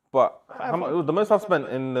could, but how much? The most I've spent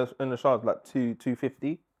in the shard like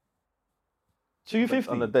 $250 $250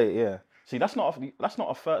 on a date. Yeah. See, that's not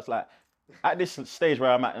a first. Like, at this stage where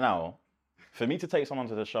I'm at now, for me to take someone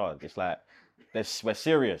to the shard, it's like we're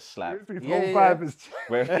serious. Like, Yeah.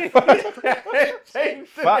 we're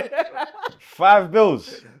five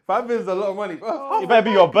bills. $5 is a lot of money. It better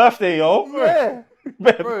be your birthday, yo. Yeah. It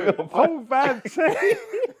better be your birthday. Oh, bad.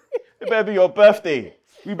 It better be your birthday.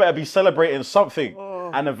 We better be celebrating something.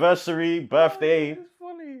 Anniversary, birthday.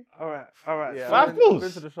 All right. Yeah, Five I've bills.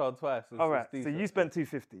 been to the shard twice. All right. So you spent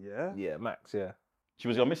 $250, yeah? Yeah, max. Yeah. She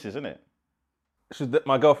was your missus, isn't it? She's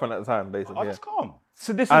my girlfriend at the time, basically. Oh, yeah. that's calm.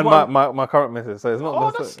 So this is And what. my current missus, so it's not.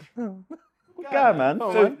 Oh, that's that's good guy, man.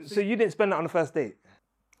 So you didn't spend that on the first date.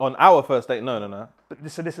 on our first date. No.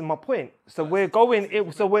 So this is my point. So we're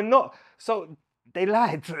going. So we're not. So they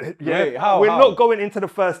lied. Yeah. Wait, how? We're How? not going into the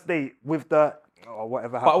first date with the or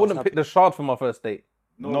whatever. But I wouldn't pick the shard for my first date.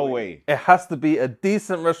 No way. It has to be a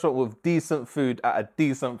decent restaurant with decent food at a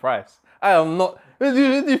decent price. I am not. Who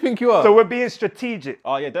do you think you are? So we're being strategic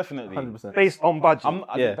Oh yeah, definitely. 100%. based on budget.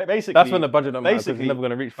 Yeah. Basically, That's when the budget don't matter, 'cause you're basically, never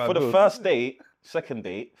gonna reach for the $5. first date, second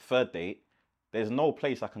date, third date. There's no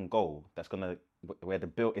place I can go that's gonna where the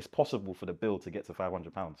bill. It's possible for the bill to get to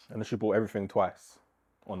 £500. And she bought everything twice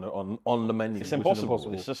on the menu. It's which is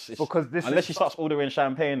impossible. It's just Because this unless is- she starts ordering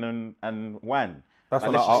champagne and wine. That's when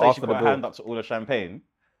Unless I'll she says ask she for put the her bill. hand up to order champagne.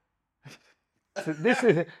 So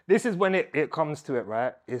this is when it comes to it,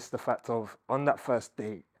 right? It's the fact of on that first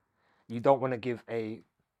date, you don't want to give a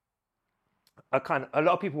lot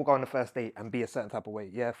of people will go on the first date and be a certain type of way.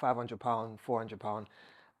 Yeah, £500, £400.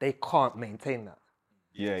 They can't maintain that.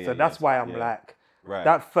 Yeah. So that's why I'm yeah. like, Right.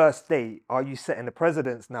 that first date, are you setting the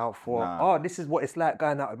precedence now for, Nah. oh, this is what it's like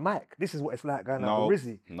going out with Mike. This is what it's like going out No, with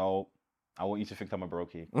Rizzy. no. I want you to think I'm a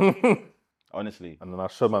brokey. Honestly. And then I'll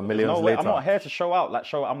show my millions No way. later. I'm not here to show out. Like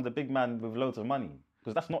show I'm the big man with loads of money.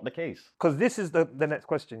 Because that's not the case. Because this is the next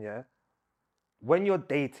question, yeah? When you're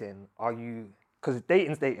dating, are you, because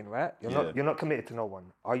dating's dating, right? You're not committed to no one.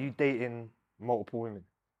 Are you dating multiple women?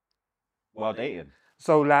 While dating.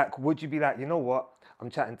 So like, would you be like, you know what? I'm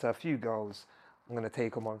chatting to a few girls. I'm going to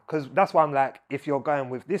take them on. Because that's why I'm like, if you're going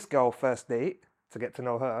with this girl first date to get to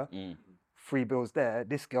know her, $3 there.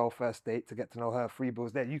 This girl first date to get to know her,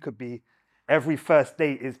 $3 there. You could be, every first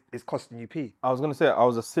date is costing you P. I was gonna say I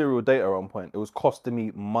was a serial dater at one point. It was costing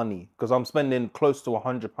me money because I'm spending close to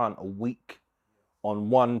 £100 a week on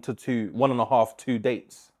 1.5, 2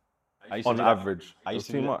 dates I used to on do that. average. I It used was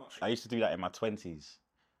to too do much. That. I used to do that in my 20s,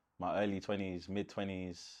 my early 20s, mid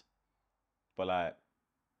 20s. But like,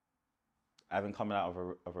 having coming out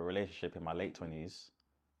of a relationship in my late 20s,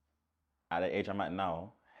 at the age I'm at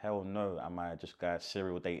now, hell no, am I just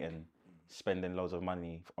serial dating, spending loads of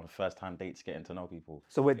money on first time dates, getting to know people.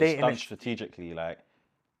 So we're It's dating. done strategically. Like,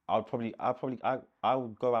 I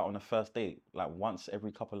would go out on a first date like once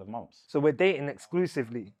every couple of months. So we're dating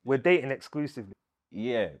exclusively. We're dating exclusively.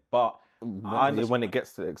 Yeah, but When it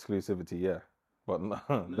gets to exclusivity, yeah. But no,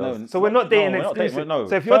 no. So we're not dating we're not exclusive. no.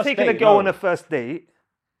 So if you're First taking a date, girl no. on a first date,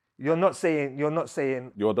 you're not saying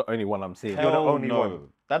you're the only one I'm seeing. You're the Hell only no. one.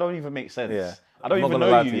 That don't even make sense. Yeah. I don't I'm not even gonna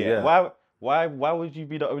know lie you to you, yet. yeah. Why would you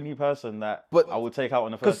be the only person that But- I would take out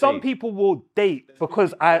on a first because date? some people will date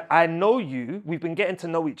because I know you. We've been getting to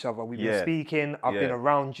know each other. We've been Yeah. speaking. I've been Yeah.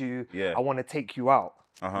 around you. Yeah. I want to take you out.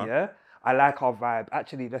 Uh-huh. Yeah. I like our vibe.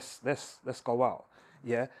 Actually, let's go out.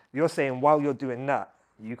 Yeah. You're saying while you're doing that,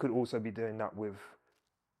 you could also be doing that with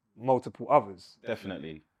multiple others.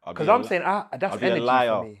 Definitely. Because I'm saying that's I'll be a energy liar.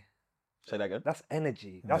 for me. Say that again. That's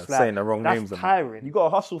energy. That's Yeah, saying the wrong that's names and that. tiring. You got to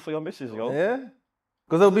hustle for your missus, yo. Yeah?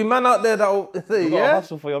 Because there'll be men out there that'll say, You got to yeah?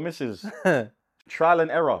 hustle for your missus. Trial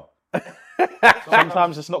and error.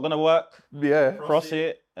 Sometimes it's not going to work. Yeah. Cross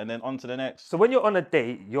it and then on to the next. So when you're on a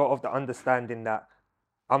date, you're of the understanding that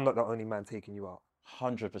I'm not the only man taking you out.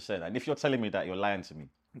 100%. And if you're telling me that, you're lying to me.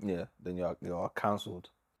 Yeah, then you're cancelled.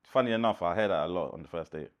 Funny enough, I hear that a lot on the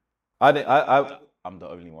first date. I'm the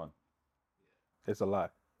only one. It's a lie.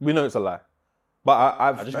 We know it's a lie. But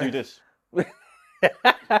I just do this.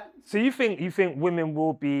 So you think women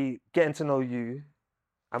will be getting to know you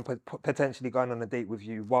and potentially going on a date with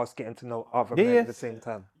you whilst getting to know other men at the same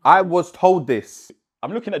time? I was told this.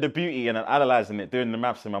 I'm looking at the beauty and analysing it, doing the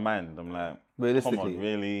maths in my mind. I'm like, come Realistically. on,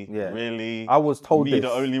 really? Yeah. Really? I was told me this.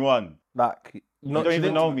 the only one. Like, You don't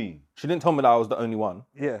even know me. She didn't tell me that I was the only one.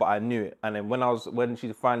 Yeah. But I knew it. And then when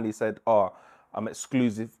she finally said, "Oh, I'm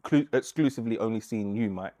exclusively only seeing you,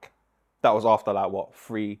 Mike," that was after like what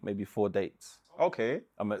 3, maybe 4 dates. Okay.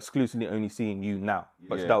 I'm exclusively only seeing you now.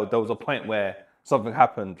 But Yeah. there was a point where something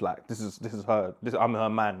happened. Like this is her. I'm her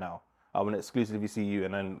man now. I want to exclusively see you,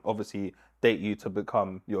 and then obviously date you to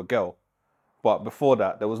become your girl. But before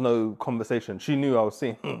that, there was no conversation. She knew I was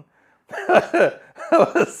seeing. I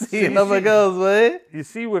was seeing other girls, mate. You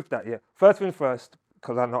see with that, yeah. First thing first,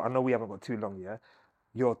 because I know we haven't got too long, yeah.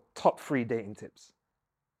 Your top 3 dating tips.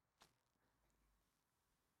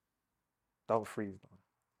 Don't freeze.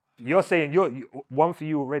 You're saying one for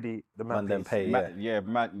you already. The man Man, then pays. pay. Yeah.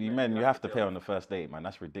 Man, you have to pay on the first date, man.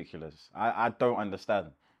 That's ridiculous. I don't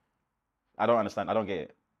understand. I don't get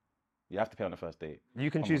it. You have to pay on the first date.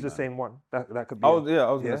 You can Come choose on, the man. same one. That could be. I was it.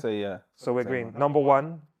 gonna Yeah? say yeah. So we're Same agreeing. one. Number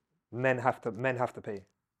 1, men have to pay.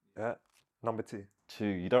 Yeah. Number 2. 2,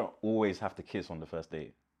 you don't always have to kiss on the first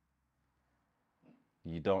date.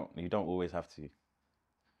 You don't always have to.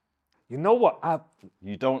 You know what?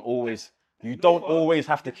 You don't always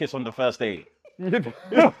have to kiss on the first date. You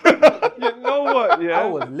know what? I Yeah.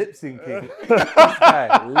 was lip syncing. This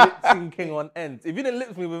guy, lip syncing on end. If you didn't lip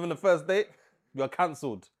sync me within the first date, you're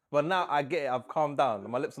cancelled. But now I get it. I've calmed down.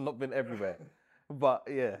 My lips have not been everywhere. But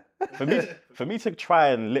yeah. For me to try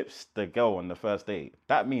and lips the girl on the first date,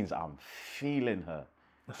 that means I'm feeling her.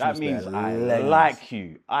 That means I like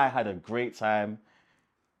you. I had a great time.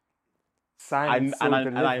 Signed, And sealed,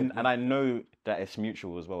 delivered. I know that it's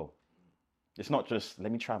mutual as well. It's not just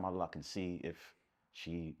let me try my luck and see if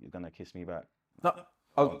she is gonna kiss me back.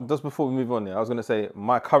 No, just before we move on, I was gonna say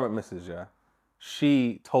my current missus,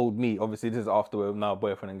 she told me, obviously this is after we're now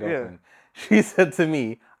boyfriend and girlfriend. She said to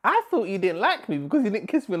me, "I thought you didn't like me because you didn't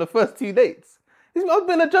kiss me on the first 2 dates. I've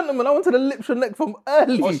been a gentleman. I wanted to lips your neck from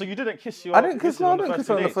early." Oh, so you didn't kiss your I didn't kiss her. I on the didn't first kiss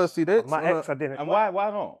her on the dates? first 2 dates. My ex, I didn't. And why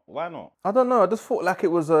not? Why not? I don't know. I just thought like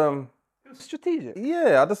it was Strategic.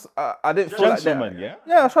 yeah. I didn't feel like Gentleman, that. yeah?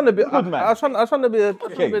 Yeah, I was trying to be. Good man. I was trying to be a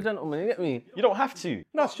gentleman. You get me? You don't have to.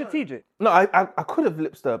 No, strategic. No, I could have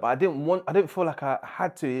lipped her, but I didn't feel like I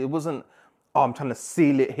had to. It wasn't, "Oh, I'm trying to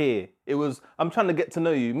seal it here." It was, "I'm trying to get to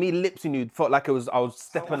know you." Me lipsing you felt like I was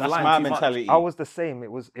stepping the That's line my too much. mentality. I was the same.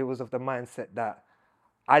 It was of the mindset that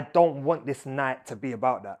I don't want this night to be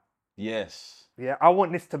about that. Yes. Yeah, I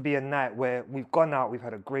want this to be a night where we've gone out, we've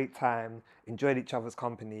had a great time, enjoyed each other's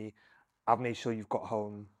company. I've made sure you've got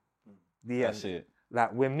home. The That's end. it.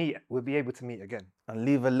 Like we'll be able to meet again. And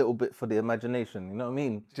leave a little bit for the imagination. You know what I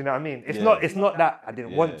mean? Do you know what I mean? It's Yeah. not that I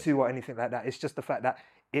didn't want Yeah. to or anything like that. It's just the fact that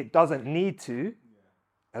it doesn't need to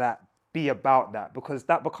like be about that, because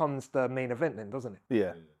that becomes the main event then, doesn't it?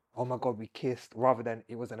 Yeah. Oh my God, we kissed, rather than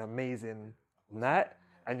it was an amazing night.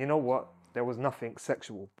 And you know what? There was nothing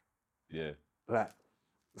sexual. Yeah. Like,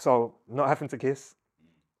 so not having to kiss.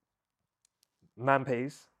 Man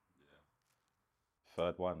pays.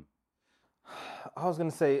 Third one. I was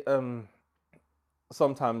gonna say,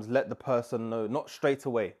 sometimes let the person know, not straight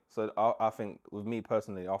away. So I think with me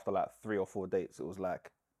personally, after like 3 or 4 dates, it was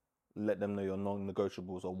like, let them know your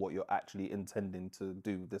non-negotiables or what you're actually intending to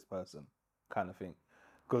do with this person, kind of thing.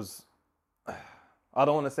 Because I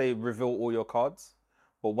don't want to say reveal all your cards,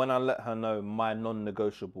 but when I let her know my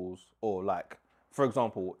non-negotiables, or like, for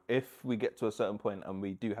example, if we get to a certain point and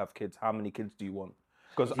we do have kids, how many kids do you want?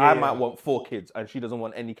 Because I might want 4 kids and she doesn't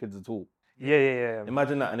want any kids at all. Yeah.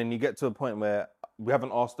 Imagine that, and then you get to a point where we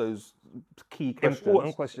haven't asked those key questions.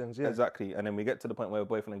 Important questions, yeah. Exactly. And then we get to the point where we're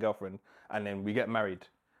boyfriend and girlfriend, and then we get married,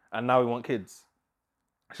 and now we want kids.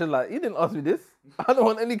 She's like, you didn't ask me this. I don't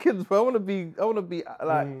want any kids, but I want to be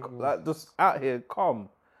like just out here calm.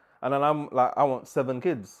 And then I'm like, I want 7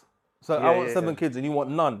 kids. So I want 7 kids, and you want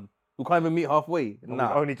none. We can't even meet halfway. We've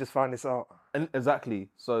only just found this out. And exactly.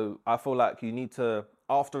 So I feel like you need to,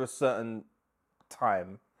 after a certain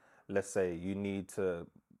time, let's say, you need to,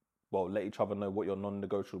 well, let each other know what your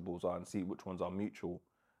non-negotiables are and see which ones are mutual,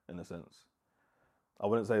 in a sense. I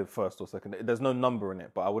wouldn't say first or second. There's no number in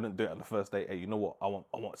it, but I wouldn't do it on the first date. Hey, you know what? I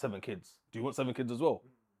want 7 kids. Do you want 7 kids as well?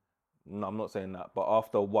 No, I'm not saying that. But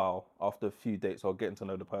after a while, after a few dates or getting to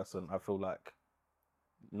know the person, I feel like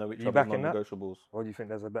know each other's non-negotiables. Or do you think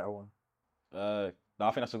there's a better one? No, I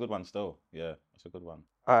think that's a good one still. Yeah, that's a good one.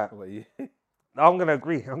 All right. What, you? I'm going to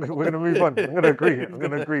agree. We're going to move on. I'm going to agree. We're going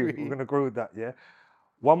to agree with that, yeah?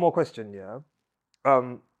 One more question, yeah?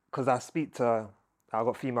 Because I've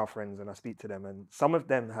got female friends and I speak to them, and some of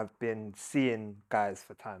them have been seeing guys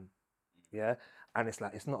for time, yeah? And it's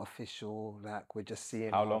like, it's not official, like we're just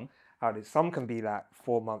seeing. How long? Some can be like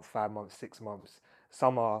 4 months, 5 months, 6 months.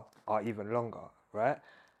 Some are even longer, right?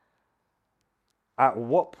 At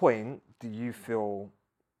what point do you feel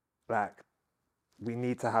like we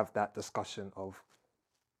need to have that discussion of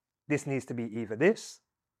this needs to be either this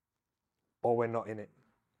or we're not in it?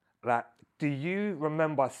 Like, do you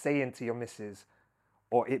remember saying to your missus,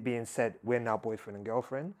 or it being said, we're now boyfriend and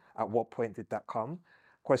girlfriend? At what point did that come?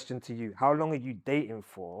 Question to you, how long are you dating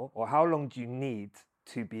for, or how long do you need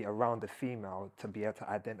to be around a female to be able to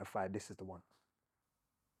identify this is the one?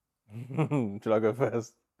 Should I go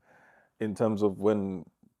first? In terms of when,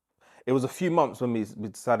 it was a few months when we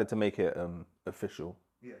decided to make it official.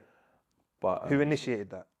 Yeah. But Who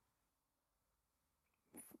initiated that?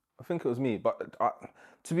 I think it was me. But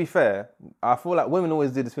to be fair, I feel like women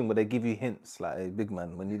always do this thing where they give you hints, like, "Hey, big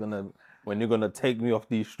man, when you're gonna take me off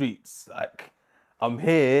these streets, like, I'm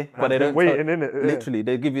here," but they don't. Waiting, innit? Yeah. Literally,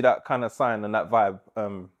 they give you that kind of sign and that vibe.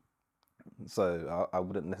 So I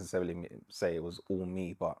wouldn't necessarily say it was all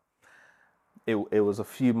me, but it was a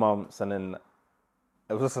few months, and then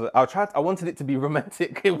it was just. I wanted it to be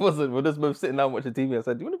romantic. It wasn't. We're just both sitting down watching TV. I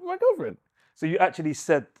said, "Do you want to be my girlfriend?" So you actually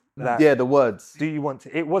said that. Yeah, the words. Do you want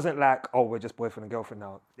to? It wasn't like, oh, we're just boyfriend and girlfriend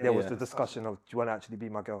now. There was Yeah. the discussion of, do you want to actually be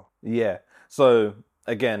my girl? Yeah. So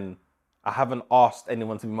again, I haven't asked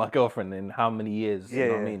anyone to be my girlfriend in how many years? You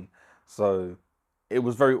know what I mean? So it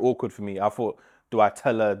was very awkward for me. I thought, do I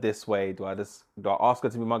tell her this way? Do I ask her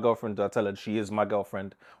to be my girlfriend? Do I tell her she is my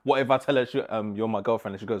girlfriend? What if I tell her you're my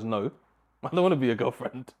girlfriend and she goes, no, I don't want to be your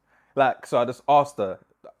girlfriend. Like, so I just asked her,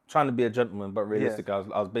 trying to be a gentleman, but realistic. I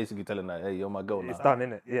was basically telling her, hey, you're my girl now. It's done,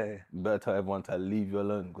 innit? Yeah. You better tell everyone to leave you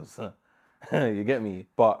alone, because you get me.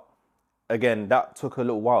 But again, that took a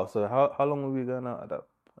little while. So how long were we going out at that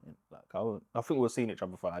point? Like, I think we were seeing each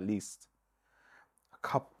other for at least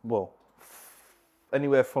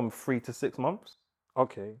anywhere from 3 to 6 months.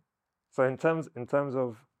 Okay. So in terms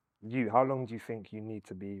of you, how long do you think you need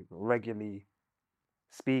to be regularly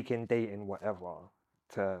speaking, dating, whatever,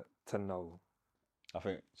 to know? I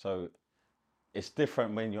think so. It's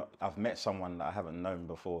different when I've met someone that I haven't known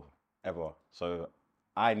before ever. So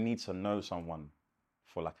I need to know someone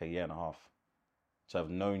for like a year and a half to have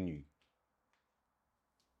known you.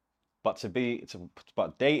 But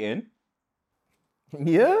but dating,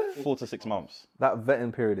 Yeah. 4 to 6 months. That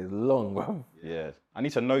vetting period is long, bro. Yeah, I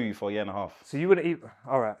need to know you for a year and a half. So you wouldn't even.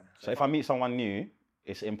 All right. So if I meet someone new,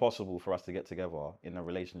 it's impossible for us to get together in a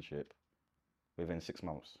relationship within 6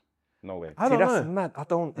 months. No way. I See, don't that's know. mad. I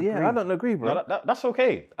don't agree. Yeah, I don't agree, bro. No, that's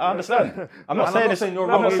okay. I understand. I'm not I'm saying not it's. saying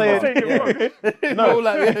you're I'm wrong not either. saying. No,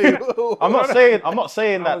 like, yeah, I'm not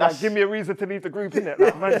saying that. Like, That's. give me a reason to leave the group, innit?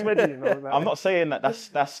 Like, man's ready, you know? Like, I'm not saying that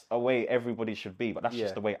that's a way everybody should be, but that's Yeah.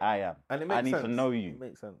 just the way I am. And it I makes need sense. to know you It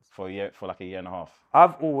makes sense. for like a year and a half.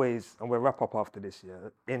 I've always, and we'll wrap up after this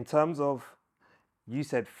year, in terms of, you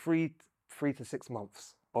said 3 to 6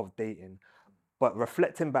 months of dating, but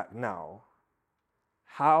reflecting back now,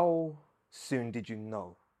 how soon did you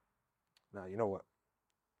know? Now, you know what?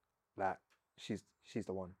 Like, she's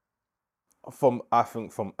the one. I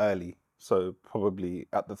think from early. So probably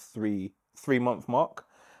at the 3 3-month mark.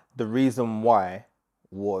 The reason why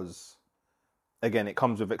was, again, it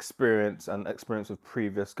comes with experience and experience with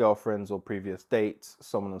previous girlfriends or previous dates,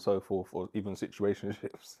 so on and so forth, or even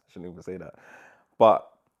situationships. I shouldn't even say that. But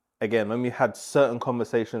again, when we had certain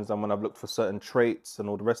conversations and when I've looked for certain traits and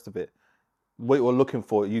all the rest of it, what you're looking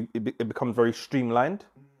for, it becomes very streamlined.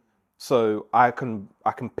 So I can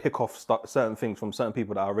pick off certain things from certain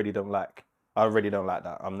people that I already don't like. I already don't like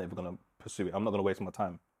that. I'm never gonna pursue it. I'm not gonna waste my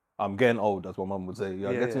time. I'm getting old, as my mum would say.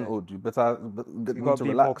 You're getting old. You better get You got to to be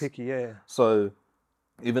relax. more picky, yeah. So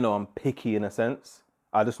even though I'm picky in a sense,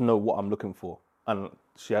 I just know what I'm looking for. And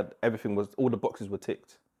she had all the boxes were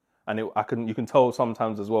ticked. And you can tell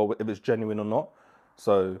sometimes as well if it's genuine or not.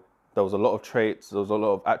 So there was a lot of traits, there was a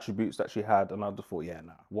lot of attributes that she had, and I just thought,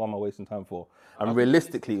 what am I wasting time for? And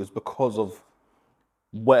realistically, it was because of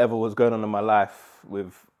whatever was going on in my life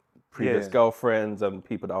with previous girlfriends and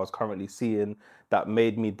people that I was currently seeing that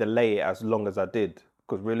made me delay it as long as I did.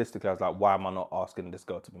 Because realistically, I was like, why am I not asking this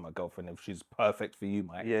girl to be my girlfriend if she's perfect for you,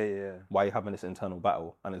 mate? Yeah. Why are you having this internal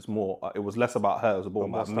battle? And it was less about her, it was more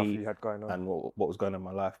about stuff me you had going on. and what was going on in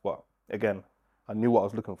my life. But again, I knew what I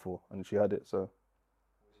was looking for and she had it, so.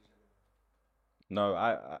 No,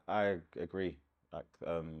 I agree. Like,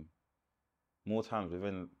 more times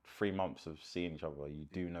within 3 months of seeing each other, you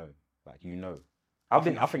do know. Like, you know. I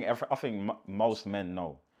think most men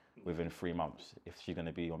know within 3 months if she's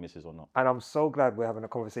gonna be your missus or not. And I'm so glad we're having a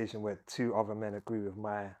conversation where 2 other men agree with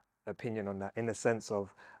my opinion on that. In the sense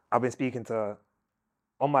of, I've been speaking to,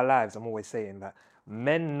 on my lives, I'm always saying that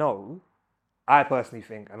men know. I personally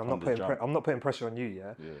think, and I'm not putting pressure on you,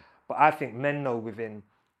 yeah. But I think men know within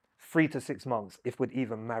 3 to 6 months if we'd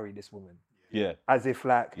even marry this woman. Yeah. As if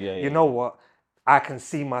like, you know what, I can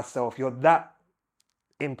see myself. You're that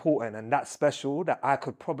important and that special that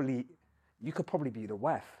you could probably be the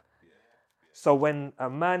wife. So when a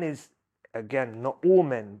man is, again, not all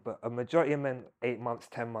men, but a majority of men, 8 months,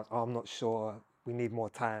 10 months, I'm not sure, we need more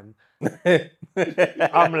time.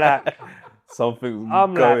 I'm like, something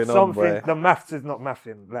going on, boy. The maths is not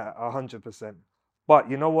mathing, like 100%. But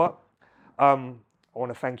you know what? I want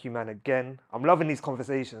to thank you, man, again. I'm loving these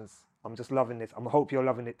conversations. I'm just loving this. I hope you're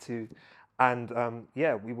loving it too. And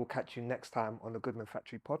we will catch you next time on the Goodman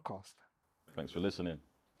Factory podcast. Thanks for listening.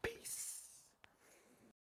 Peace.